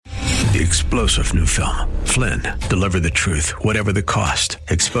The explosive new film, Flynn, deliver the truth, whatever the cost,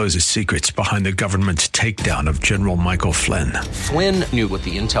 exposes secrets behind the government's takedown of General Michael Flynn. Flynn knew what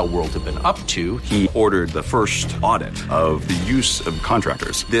the intel world had been up to. He ordered the first audit of the use of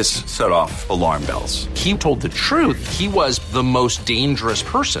contractors. This set off alarm bells. He told the truth. He was the most dangerous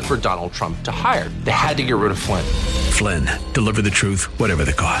person for Donald Trump to hire. They had to get rid of Flynn. Flynn, deliver the truth, whatever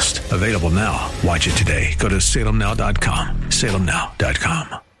the cost. Available now. Watch it today. Go to salemnow.com.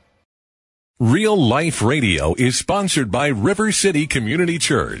 salemnow.com. Real Life Radio is sponsored by River City Community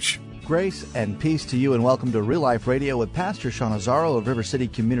Church. Grace and peace to you, and welcome to Real Life Radio with Pastor Sean Azzaro of River City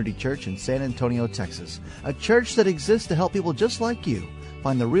Community Church in San Antonio, Texas. A church that exists to help people just like you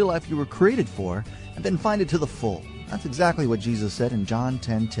find the real life you were created for and then find it to the full. That's exactly what Jesus said in John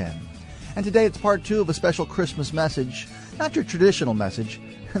 10:10. And today it's part 2 of a special Christmas message. Not your traditional message.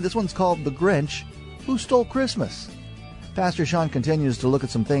 This one's called The Grinch Who Stole Christmas. Pastor Sean continues to look at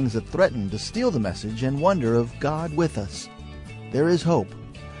some things that threaten to steal the message and wonder of God with us. There is hope.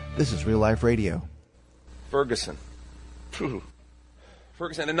 This is Real Life Radio. Ferguson,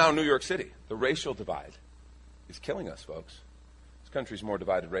 and now New York City. The racial divide is killing us, folks. This country's more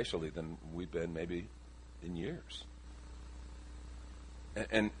divided racially than we've been maybe in years.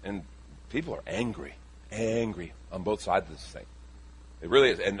 And people are angry on both sides of this thing. It really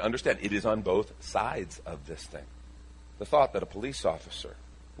is. And understand, it is on both sides of this thing. The thought that a police officer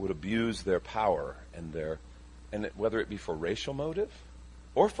would abuse their power and whether it be for racial motive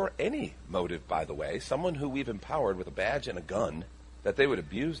or for any motive, by the way, someone who we've empowered with a badge and a gun, that they would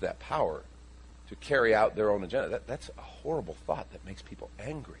abuse that power to carry out their own agenda. That's a horrible thought that makes people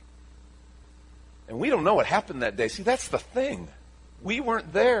angry. And we don't know what happened that day. See, that's the thing. We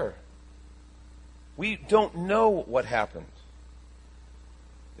weren't there. We don't know what happened.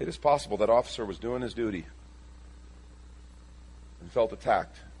 It is possible that officer was doing his duty and felt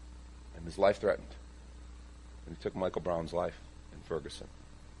attacked, and his life threatened. And he took Michael Brown's life in Ferguson.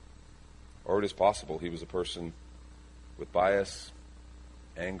 Or it is possible he was a person with bias,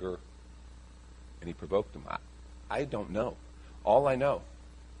 anger, and he provoked them. I don't know. All I know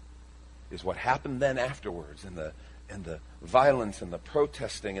is what happened then afterwards, and the violence and the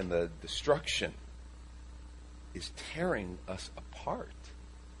protesting and the destruction is tearing us apart.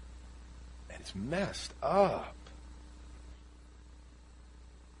 And it's messed up.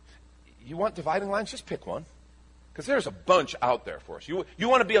 You want dividing lines? Just pick one. Because there's a bunch out there for us. You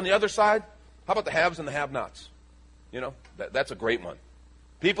want to be on the other side? How about the haves and the have-nots? You know, that's a great one.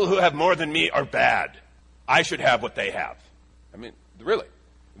 People who have more than me are bad. I should have what they have. I mean, really.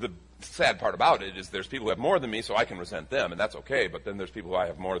 The sad part about it is there's people who have more than me, so I can resent them, and that's okay. But then there's people who I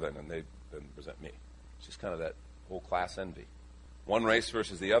have more than, and they then resent me. It's just kind of that whole class envy. One race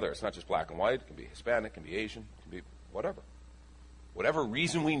versus the other. It's not just black and white. It can be Hispanic, it can be Asian, it can be whatever. Whatever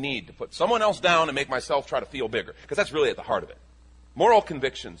reason we need to put someone else down and make myself try to feel bigger. Because that's really at the heart of it. Moral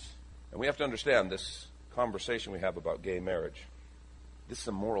convictions. And we have to understand this conversation we have about gay marriage. This is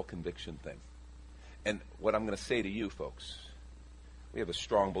a moral conviction thing. And what I'm going to say to you folks, we have a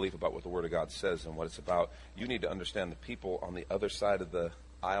strong belief about what the Word of God says and what it's about. You need to understand the people on the other side of the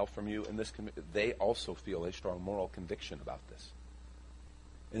aisle from you in this community, they also feel a strong moral conviction about this.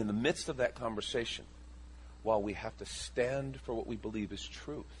 And in the midst of that conversation, while we have to stand for what we believe is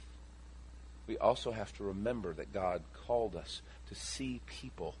truth, we also have to remember that God called us to see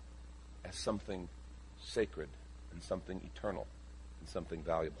people as something sacred and something eternal and something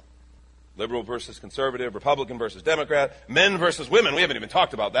valuable. Liberal versus conservative, Republican versus Democrat, men versus women. We haven't even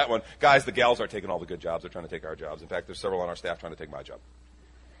talked about that one. Guys, the gals are taking all the good jobs. They're trying to take our jobs. In fact, there's several on our staff trying to take my job.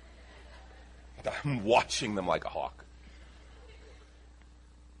 I'm watching them like a hawk.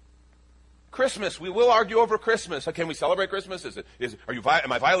 Christmas, we will argue over Christmas. Can we celebrate Christmas?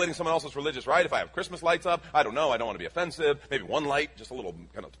 Am I violating someone else's religious right if I have Christmas lights up? I don't know. I don't want to be offensive. Maybe one light, just a little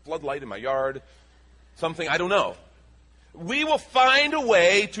kind of floodlight in my yard. Something, I don't know. We will find a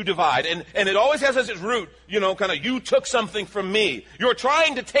way to divide. And it always has as its root, kind of, you took something from me. You're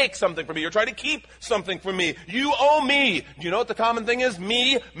trying to take something from me. You're trying to keep something from me. You owe me. Do you know what the common thing is?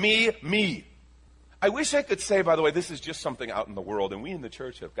 Me, me, me. I wish I could say, by the way, this is just something out in the world, and we in the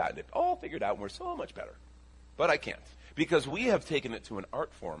church have gotten it all figured out, and we're so much better. But I can't. Because we have taken it to an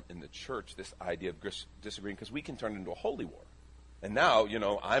art form in the church, this idea of disagreeing, because we can turn it into a holy war. And now,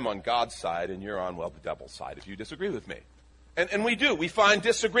 I'm on God's side, and you're on, the devil's side if you disagree with me. And we do. We find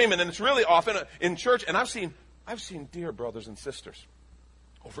disagreement, and it's really often in church, and I've seen dear brothers and sisters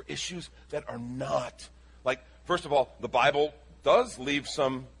over issues that are not, first of all, the Bible does leave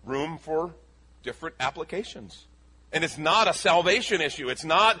some room for different applications. And it's not a salvation issue. It's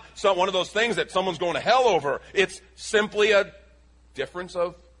not one of those things that someone's going to hell over. It's simply a difference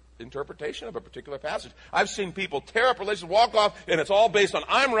of interpretation of a particular passage. I've seen people tear up relations, walk off, and it's all based on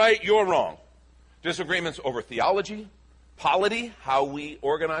I'm right, you're wrong. Disagreements over theology, polity, how we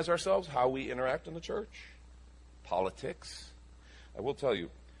organize ourselves, how we interact in the church, politics. I will tell you,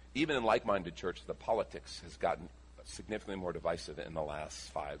 even in like-minded churches, the politics has gotten significantly more divisive in the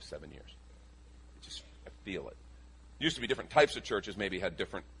last 5-7 years. I feel it. Used to be different types of churches, maybe had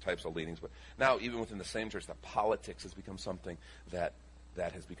different types of leanings, but now even within the same church, the politics has become something that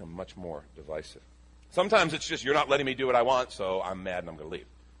has become much more divisive. Sometimes it's just, you're not letting me do what I want, so I'm mad and I'm going to leave.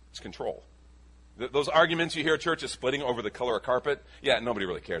 It's control. Those arguments you hear churches splitting over the color of carpet, yeah, nobody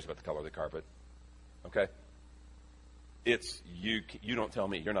really cares about the color of the carpet. Okay? It's, you don't tell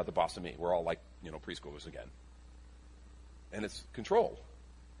me. You're not the boss of me. We're all like, preschoolers again. And it's control.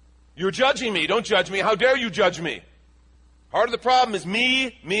 You're judging me. Don't judge me. How dare you judge me? Part of the problem is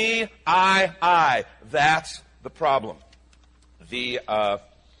me, I. That's the problem. The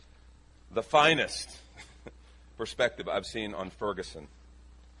finest perspective I've seen on Ferguson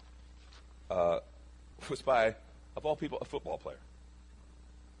was by, of all people, a football player.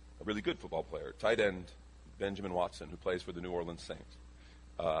 A really good football player. Tight end Benjamin Watson, who plays for the New Orleans Saints.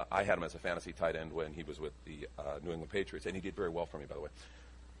 I had him as a fantasy tight end when he was with the New England Patriots, and he did very well for me, by the way.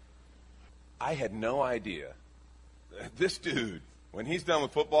 I had no idea. This dude, when he's done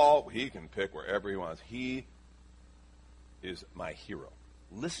with football, he can pick wherever he wants. He is my hero.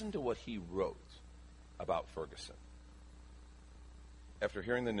 Listen to what he wrote about Ferguson. After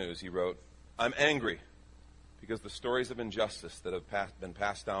hearing the news, he wrote, "I'm angry because the stories of injustice that have been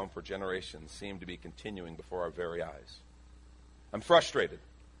passed down for generations seem to be continuing before our very eyes. I'm frustrated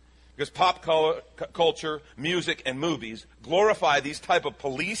because pop culture, music, and movies glorify these type of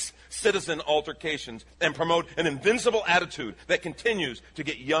police-citizen altercations and promote an invincible attitude that continues to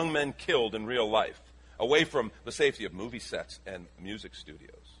get young men killed in real life, away from the safety of movie sets and music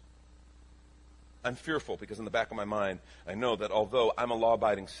studios. I'm fearful because in the back of my mind, I know that although I'm a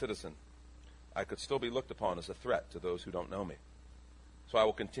law-abiding citizen, I could still be looked upon as a threat to those who don't know me. So I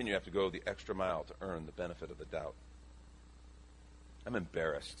will continue to have to go the extra mile to earn the benefit of the doubt. I'm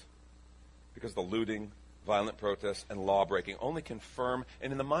embarrassed because the looting, violent protests, and law-breaking only confirm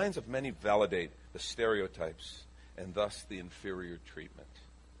and in the minds of many validate the stereotypes and thus the inferior treatment.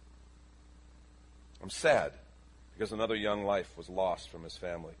 I'm sad because another young life was lost from his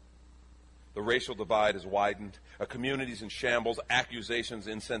family. The racial divide has widened. A community's in shambles. Accusations,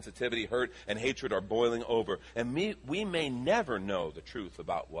 insensitivity, hurt, and hatred are boiling over. And we may never know the truth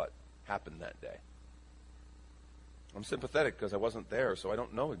about what happened that day. I'm sympathetic because I wasn't there, so I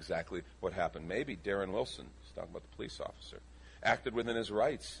don't know exactly what happened. Maybe Darren Wilson, he's talking about the police officer, acted within his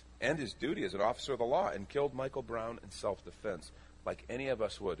rights and his duty as an officer of the law and killed Michael Brown in self-defense, like any of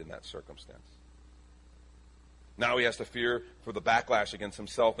us would in that circumstance. Now he has to fear for the backlash against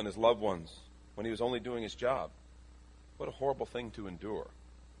himself and his loved ones when he was only doing his job. What a horrible thing to endure.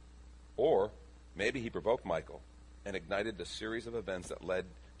 Or maybe he provoked Michael and ignited the series of events that led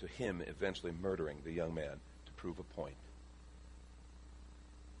to him eventually murdering the young man to prove a point.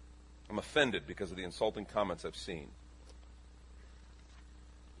 I'm offended because of the insulting comments I've seen.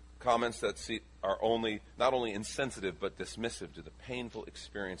 Comments that are not only insensitive but dismissive to the painful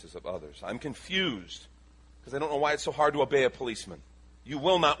experiences of others. I'm confused because I don't know why it's so hard to obey a policeman. You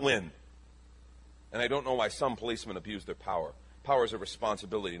will not win. And I don't know why some policemen abuse their power. Power is a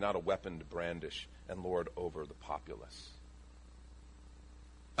responsibility, not a weapon to brandish and lord over the populace.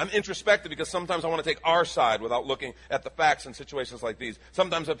 I'm introspective because sometimes I want to take our side without looking at the facts in situations like these.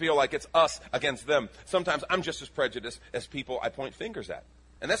 Sometimes I feel like it's us against them. Sometimes I'm just as prejudiced as people I point fingers at.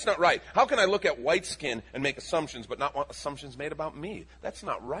 And that's not right. How can I look at white skin and make assumptions but not want assumptions made about me? That's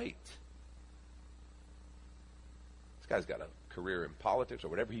not right. This guy's got a career in politics or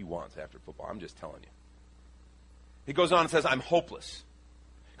whatever he wants after football. I'm just telling you. He goes on and says, I'm hopeless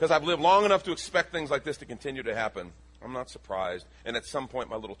because I've lived long enough to expect things like this to continue to happen. I'm not surprised. And at some point,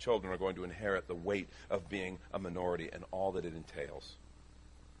 my little children are going to inherit the weight of being a minority and all that it entails.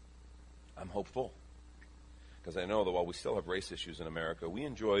 I'm hopeful because I know that while we still have race issues in America, we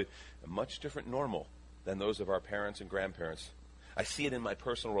enjoy a much different normal than those of our parents and grandparents. I see it in my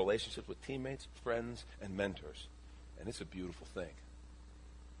personal relationships with teammates, friends, and mentors. And it's a beautiful thing.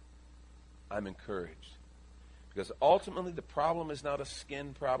 I'm encouraged because ultimately the problem is not a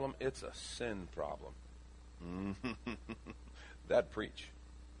skin problem, it's a sin problem. That preach.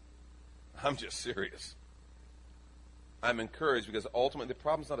 I'm just serious. I'm encouraged because ultimately the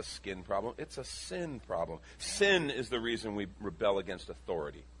problem is not a skin problem, it's a sin problem. Sin is the reason we rebel against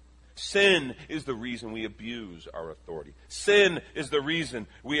authority. Sin is the reason we abuse our authority. Sin is the reason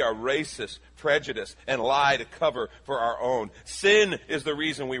we are racist, prejudiced, and lie to cover for our own. Sin is the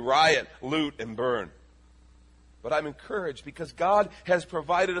reason we riot, loot, and burn. But I'm encouraged because God has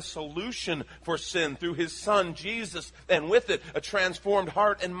provided a solution for sin through His Son, Jesus, and with it, a transformed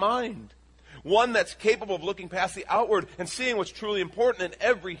heart and mind. One that's capable of looking past the outward and seeing what's truly important in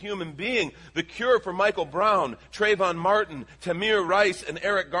every human being. The cure for Michael Brown, Trayvon Martin, Tamir Rice, and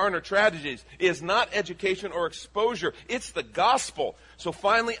Eric Garner tragedies is not education or exposure. It's the gospel. So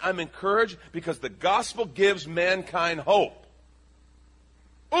finally, I'm encouraged because the gospel gives mankind hope.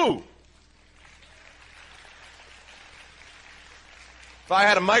 Ooh! If I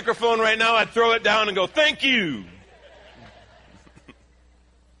had a microphone right now, I'd throw it down and go, thank you.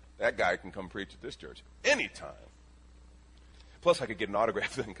 That guy can come preach at this church anytime. Plus, I could get an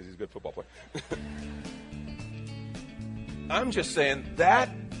autograph then because he's a good football player. I'm just saying that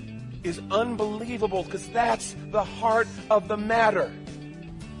is unbelievable because that's the heart of the matter.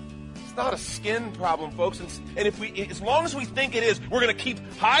 It's not a skin problem, folks. And if we, as long as we think it is, we're going to keep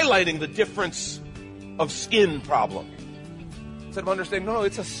highlighting the difference of skin problem. Instead of understanding, no,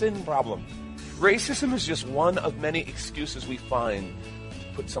 it's a sin problem. Racism is just one of many excuses we find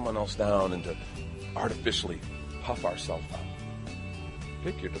to put someone else down and to artificially puff ourselves up.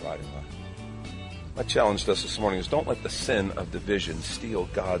 Pick your dividing line. My challenge to us this morning is don't let the sin of division steal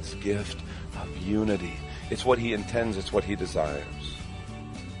God's gift of unity. It's what He intends. It's what He desires.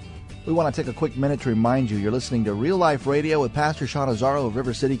 We want to take a quick minute to remind you you're listening to Real Life Radio with Pastor Sean Azzaro of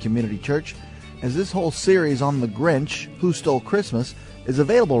River City Community Church, as this whole series on the Grinch, Who Stole Christmas, is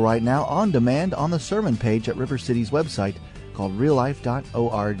available right now on demand on the sermon page at River City's website called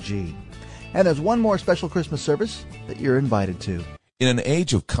reallife.org. And there's one more special Christmas service that you're invited to. In an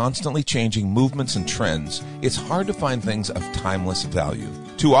age of constantly changing movements and trends, it's hard to find things of timeless value.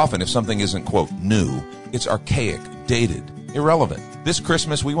 Too often, if something isn't, quote, new, it's archaic, dated, irrelevant. This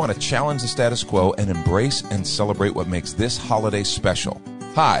Christmas, we want to challenge the status quo and embrace and celebrate what makes this holiday special.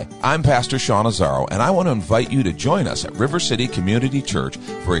 Hi, I'm Pastor Sean Azzaro, and I want to invite you to join us at River City Community Church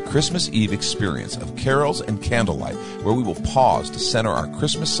for a Christmas Eve experience of carols and candlelight, where we will pause to center our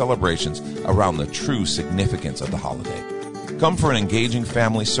Christmas celebrations around the true significance of the holiday. Come for an engaging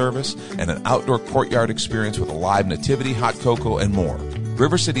family service and an outdoor courtyard experience with a live nativity, hot cocoa, and more.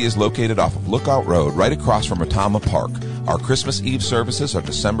 River City is located off of Lookout Road, right across from Retama Park. Our Christmas Eve services are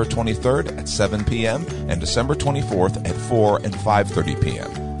December 23rd at 7 p.m. and December 24th at 4 and 5:30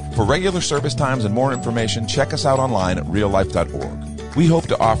 p.m. For regular service times and more information, check us out online at reallife.org. We hope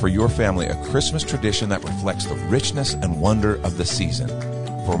to offer your family a Christmas tradition that reflects the richness and wonder of the season.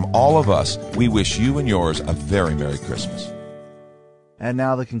 From all of us, we wish you and yours a very Merry Christmas. And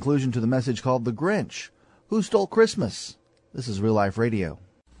now the conclusion to the message called The Grinch, Who Stole Christmas? This is Real Life Radio.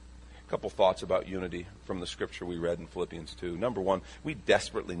 A couple thoughts about unity from the scripture we read in Philippians 2. Number one, we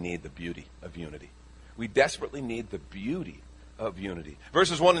desperately need the beauty of unity. We desperately need the beauty of unity.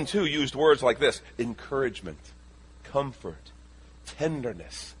 Verses 1 and 2 used words like this: encouragement, comfort,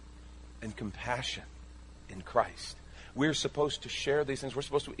 tenderness, and compassion in Christ. We're supposed to share these things. We're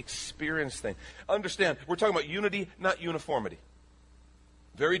supposed to experience things. Understand, we're talking about unity, not uniformity.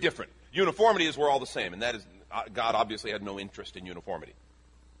 Very different. Uniformity is we're all the same, and that is, God obviously had no interest in uniformity.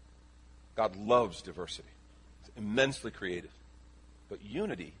 God loves diversity. It's immensely creative. But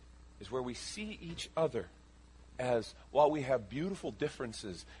unity is where we see each other as, while we have beautiful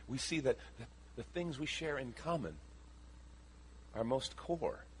differences, we see that the things we share in common are most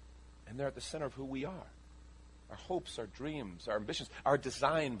core, and they're at the center of who we are. Our hopes, our dreams, our ambitions are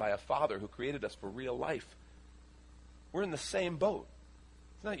designed by a Father who created us for real life. We're in the same boat.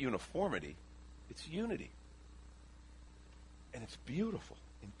 It's not uniformity, it's unity. And it's beautiful.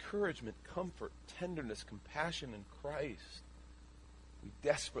 Encouragement, comfort, tenderness, compassion in Christ. We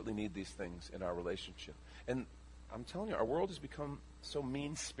desperately need these things in our relationship. And I'm telling you, our world has become so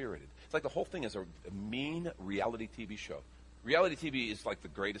mean-spirited. It's like the whole thing is a mean reality TV show. Reality TV is like the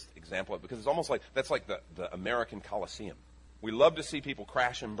greatest example of it because it's almost like, that's like the American Coliseum. We love to see people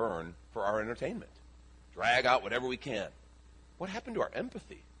crash and burn for our entertainment. Drag out whatever we can. What happened to our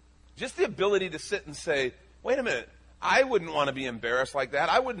empathy? Just the ability to sit and say, wait a minute, I wouldn't want to be embarrassed like that.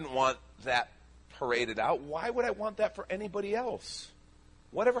 I wouldn't want that paraded out. Why would I want that for anybody else?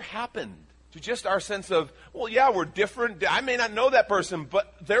 Whatever happened to just our sense of, well, yeah, we're different. I may not know that person,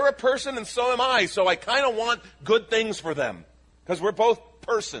 but they're a person and so am I, so I kind of want good things for them because we're both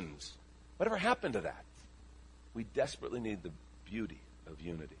persons. Whatever happened to that? We desperately need the beauty of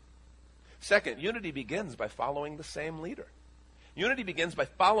unity. Second, unity begins by following the same leader. Unity begins by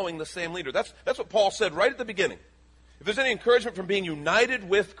following the same leader. That's what Paul said right at the beginning. if there's any encouragement from being united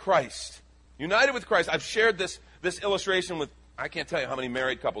with Christ, I've shared this illustration with, I can't tell you how many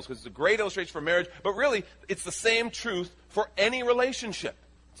married couples, because it's a great illustration for marriage, but really, it's the same truth for any relationship.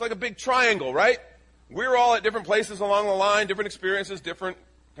 It's like a big triangle, right? We're all at different places along the line, different experiences, different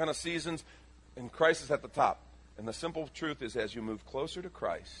kind of seasons, and Christ is at the top. And the simple truth is, as you move closer to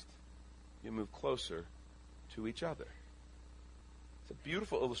Christ, you move closer to each other. It's a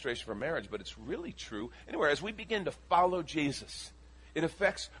beautiful illustration for marriage, but it's really true anywhere. As we begin to follow Jesus, it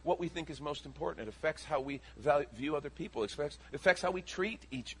affects what we think is most important. It affects how we view other people. It affects how we treat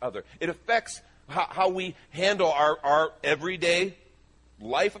each other. It affects how we handle our everyday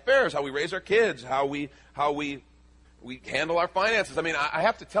life affairs, how we raise our kids, how we handle our finances. I mean, I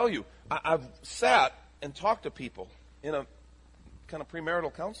have to tell you, I've sat and talked to people in a kind of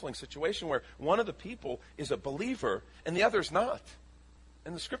premarital counseling situation where one of the people is a believer and the other's not.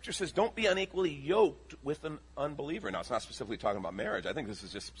 And the scripture says, don't be unequally yoked with an unbeliever. Now, it's not specifically talking about marriage. I think this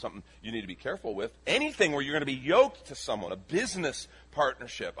is just something you need to be careful with. Anything where you're going to be yoked to someone, a business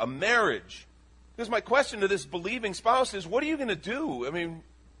partnership, a marriage. Because my question to this believing spouse is, what are you going to do? I mean,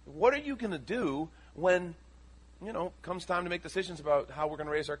 what are you going to do when, comes time to make decisions about how we're going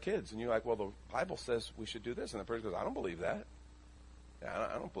to raise our kids? And you're like, well, the Bible says we should do this. And the person goes, I don't believe that. Yeah,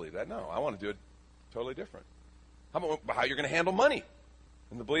 I don't believe that. No, I want to do it totally different. How about how you're going to handle money?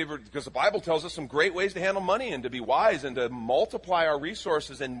 And the believer, because the Bible tells us some great ways to handle money and to be wise and to multiply our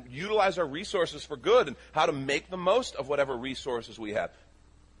resources and utilize our resources for good and how to make the most of whatever resources we have.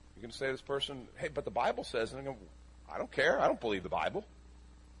 You're going to say to this person, hey, but the Bible says, and I go, I don't care. I don't believe the Bible.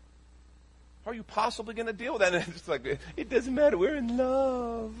 How are you possibly going to deal with that? And it's like, it doesn't matter. We're in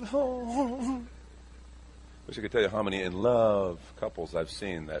love. Oh. Wish I could tell you how many in love couples I've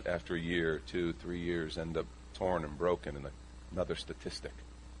seen that after a year, 2, 3 years end up torn and broken in another statistic.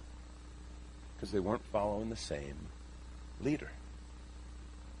 Because they weren't following the same leader.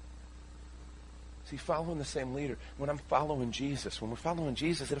 See, following the same leader. When I'm following Jesus, when we're following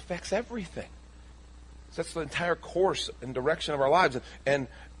Jesus, it affects everything. So that's the entire course and direction of our lives. And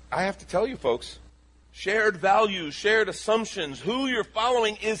I have to tell you, folks, shared values, shared assumptions, who you're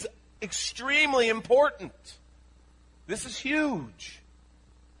following is extremely important. This is huge.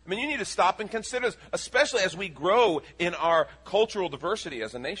 I mean, you need to stop and consider this, especially as we grow in our cultural diversity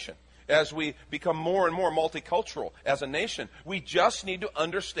as a nation, as we become more and more multicultural as a nation. We just need to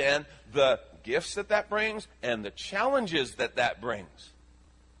understand the gifts that brings and the challenges that brings.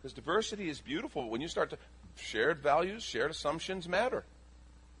 Because diversity is beautiful. When you start to, shared values, shared assumptions matter.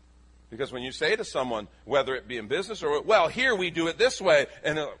 Because when you say to someone, whether it be in business or, well, here we do it this way,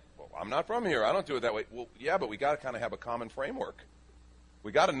 and they're like, well, I'm not from here, I don't do it that way. Well, yeah, but we got to kind of have a common framework.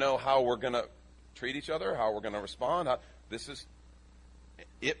 We got to know how we're going to treat each other, how we're going to respond.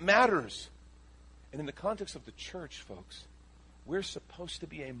 It matters. And in the context of the church, folks, we're supposed to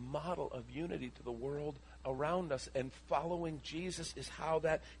be a model of unity to the world around us, and following Jesus is how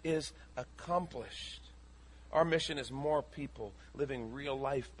that is accomplished. Our mission is more people living real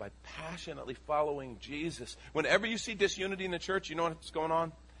life by passionately following Jesus. Whenever you see disunity in the church, you know what's going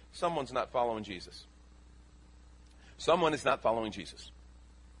on? Someone's not following Jesus. Someone is not following Jesus.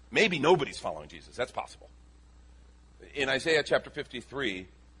 Maybe nobody's following Jesus. That's possible. In Isaiah chapter 53,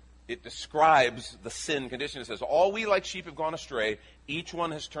 it describes the sin condition. It says, all we like sheep have gone astray. Each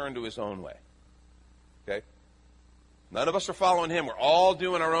one has turned to his own way. Okay? None of us are following him. We're all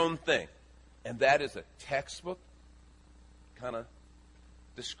doing our own thing. And that is a textbook kind of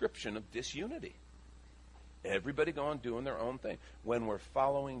description of disunity. Everybody going doing their own thing. When we're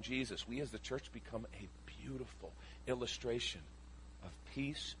following Jesus, we as the church become a beautiful illustration of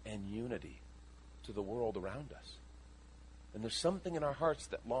peace and unity to the world around us. And there's something in our hearts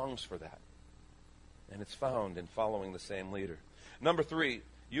that longs for that. And it's found in following the same leader. Number 3,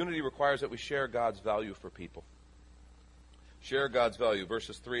 unity requires that we share God's value for people. Share God's value.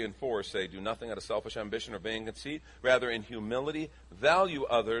 Verses 3 and 4 say, do nothing out of selfish ambition or vain conceit. Rather, in humility, value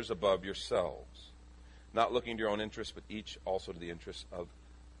others above yourselves. Not looking to your own interests, but each also to the interests of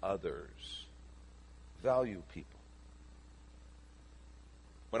others. Value people.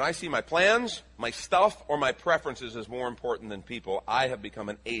 When I see my plans, my stuff, or my preferences as more important than people, I have become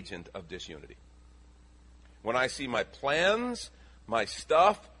an agent of disunity. When I see my plans, my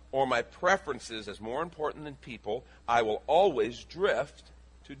stuff, or my preferences as more important than people, I will always drift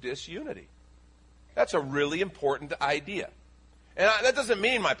to disunity. That's a really important idea. And that doesn't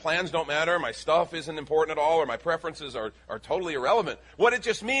mean my plans don't matter, my stuff isn't important at all, or my preferences are totally irrelevant. What it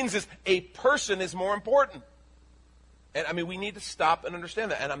just means is a person is more important. And I mean, we need to stop and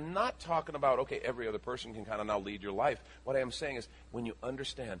understand that. And I'm not talking about, okay, every other person can kind of now lead your life. What I am saying is, when you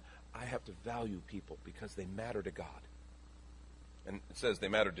understand, I have to value people because they matter to God. And it says they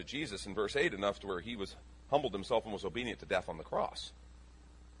mattered to Jesus in verse 8 enough to where he humbled himself and was obedient to death on the cross.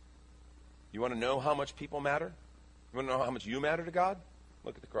 You want to know how much people matter? You want to know how much you matter to God?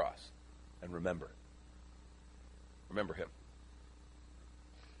 Look at the cross and remember it. Remember him.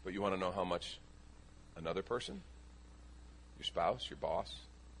 But you want to know how much another person, your spouse, your boss,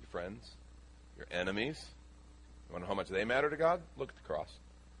 your friends, your enemies, you want to know how much they matter to God? Look at the cross.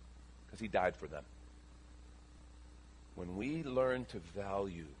 Because he died for them. When we learn to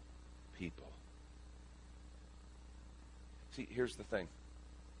value people. See, here's the thing.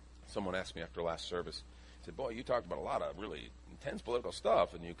 Someone asked me after last service, he said, boy, you talked about a lot of really intense political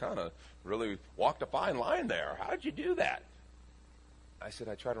stuff, and you kind of really walked a fine line there. How did you do that? I said,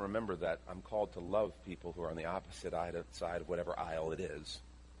 I try to remember that I'm called to love people who are on the opposite side of whatever aisle it is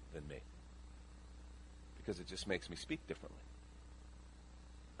than me. Because it just makes me speak differently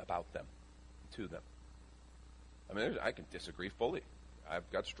about them, to them. I mean, I can disagree fully. I've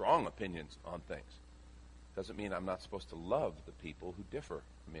got strong opinions on things. Doesn't mean I'm not supposed to love the people who differ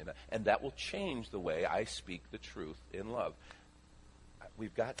from me. And that will change the way I speak the truth in love.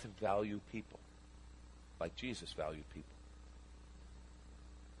 We've got to value people like Jesus valued people.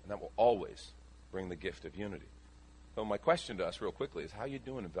 And that will always bring the gift of unity. So my question to us real quickly is, how are you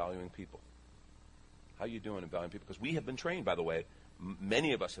doing in valuing people? How are you doing in valuing people? Because we have been trained, by the way,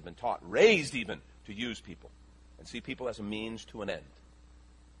 many of us have been taught, raised even, to use people and see people as a means to an end.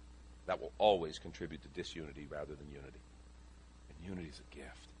 That will always contribute to disunity rather than unity. And unity is a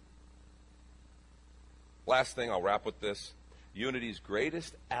gift. Last thing, I'll wrap with this. Unity's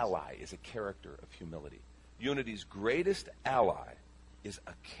greatest ally is a character of humility. Unity's greatest ally is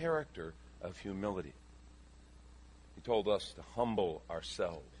a character of humility. He told us to humble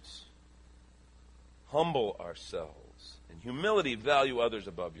ourselves. Humble ourselves. In humility, value others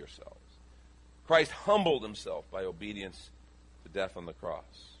above yourselves. Christ humbled himself by obedience to death on the cross.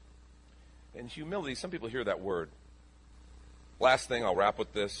 And humility, some people hear that word. Last thing, I'll wrap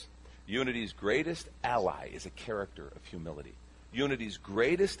with this. Unity's greatest ally is a character of humility. Unity's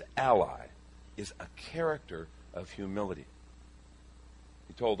greatest ally is a character of humility.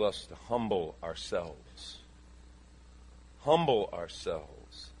 He told us to humble ourselves. Humble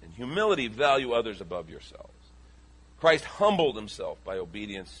ourselves. In humility, value others above yourselves. Christ humbled himself by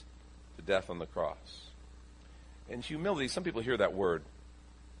obedience to death on the cross. In humility, some people hear that word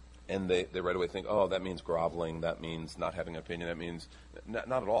and they right away think, oh, that means groveling, that means not having an opinion, that means... Not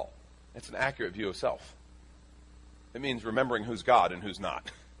at all. It's an accurate view of self. It means remembering who's God and who's not.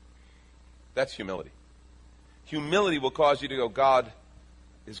 That's humility. Humility will cause you to go, God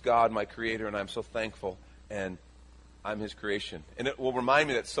is God, my creator, and I'm so thankful, and I'm his creation. And it will remind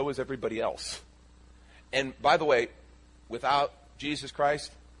me that so is everybody else. And by the way, without Jesus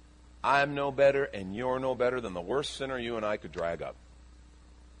Christ, I'm no better and you're no better than the worst sinner you and I could drag up.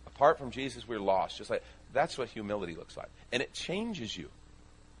 Apart from Jesus, we're lost. Just like that's what humility looks like. And it changes you.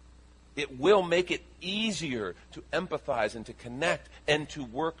 It will make it easier to empathize and to connect and to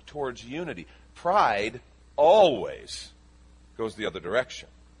work towards unity. Pride always goes the other direction.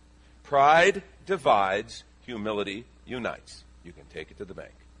 Pride divides, humility unites. You can take it to the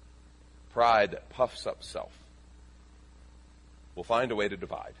bank. Pride that puffs up self will find a way to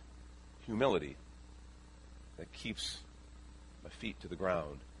divide. Humility that keeps my feet to the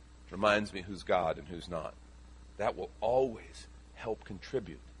ground, reminds me who's God and who's not. That will always help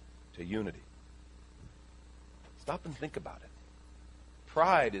contribute to unity. Stop and think about it.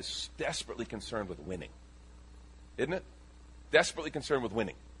 Pride is desperately concerned with winning. Isn't it? Desperately concerned with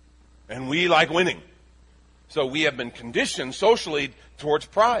winning. And we like winning. So we have been conditioned socially towards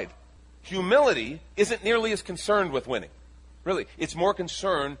pride. Humility isn't nearly as concerned with winning. Really, it's more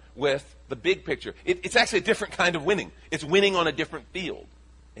concerned with the big picture. It's actually a different kind of winning. It's winning on a different field.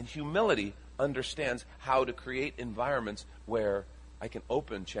 And humility understands how to create environments where I can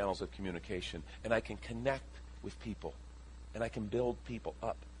open channels of communication and I can connect with people and I can build people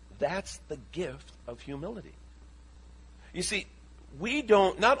up. That's the gift of humility. You see,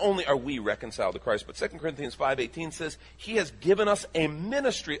 not only are we reconciled to Christ, but 2 Corinthians 5:18 says he has given us a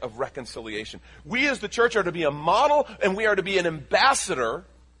ministry of reconciliation. We as the church are to be a model and we are to be an ambassador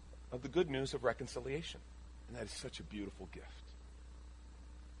of the good news of reconciliation. And that is such a beautiful gift.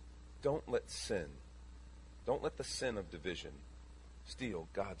 Don't let the sin of division steal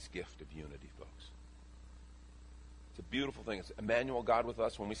God's gift of unity, folks. It's a beautiful thing. It's Emmanuel, God with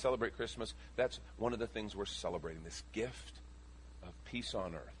us. When we celebrate Christmas, that's one of the things we're celebrating, this gift of peace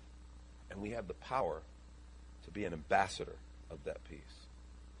on earth. And we have the power to be an ambassador of that peace.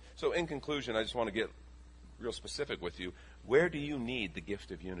 So in conclusion, I just want to get real specific with you. Where do you need the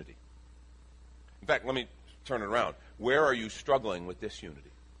gift of unity? In fact, let me turn it around. Where are you struggling with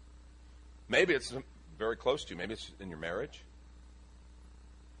disunity? Maybe it's very close to you. Maybe it's in your marriage,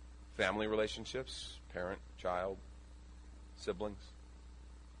 family relationships, parent, child, siblings.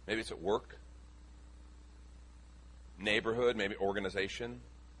 Maybe it's at work, neighborhood, maybe organization.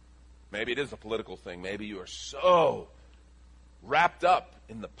 Maybe it is a political thing. Maybe you are so wrapped up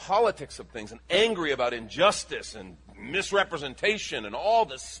in the politics of things and angry about injustice and misrepresentation and all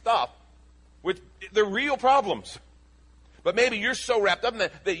this stuff, which they're real problems. But maybe you're so wrapped up in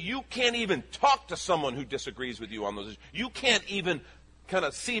that you can't even talk to someone who disagrees with you on those issues. You can't even kind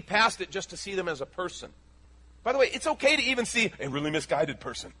of see past it just to see them as a person. By the way, it's okay to even see a really misguided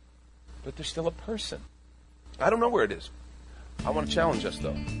person, but they're still a person. I don't know where it is. I want to challenge us, though.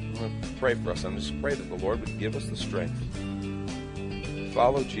 I want to pray for us. I'm just pray that the Lord would give us the strength.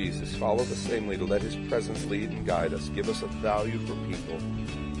 Follow Jesus. Follow the same leader. Let his presence lead and guide us. Give us a value for people.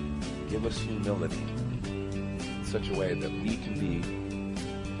 Give us humility in such a way that we can be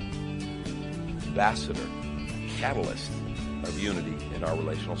ambassador, catalyst of unity in our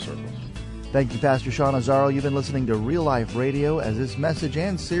relational circles. Thank you, Pastor Sean Azzaro. You've been listening to Real Life Radio, as this message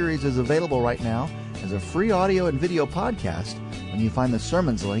and series is available right now as a free audio and video podcast when you find the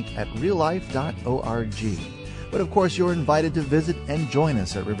sermons link at reallife.org. But of course, you're invited to visit and join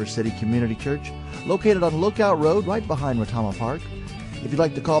us at River City Community Church, located on Lookout Road right behind Retama Park. If you'd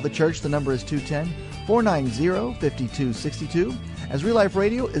like to call the church, the number is 210-490-5262, as Real Life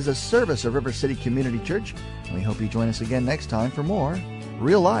Radio is a service of River City Community Church, and we hope you join us again next time for more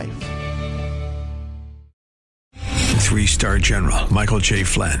Real Life. 3-star General Michael J.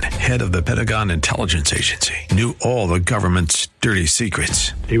 Flynn, head of the Pentagon Intelligence Agency, knew all the government's dirty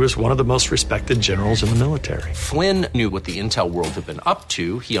secrets. He was one of the most respected generals in the military. Flynn knew what the intel world had been up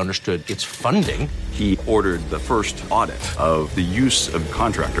to. He understood its funding. He ordered the first audit of the use of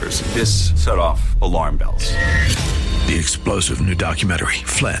contractors. This set off alarm bells. The explosive new documentary,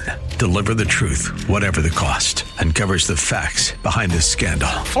 Flynn, Deliver the Truth, Whatever the Cost, uncovers the facts behind this scandal.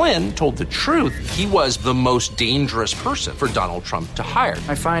 Flynn told the truth. He was the most dangerous person for Donald Trump to hire.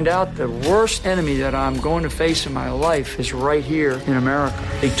 I find out the worst enemy that I'm going to face in my life is right here in America.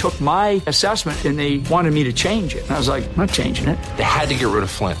 They took my assessment and they wanted me to change it. And I was like, I'm not changing it. They had to get rid of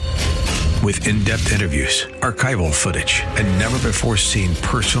Flynn. With in-depth interviews, archival footage, and never-before-seen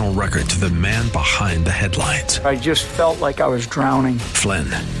personal records of the man behind the headlines. I just felt like I was drowning. Flynn,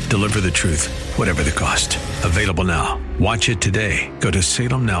 Deliver the Truth, Whatever the Cost. Available now. Watch it today. Go to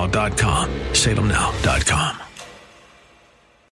salemnow.com. salemnow.com.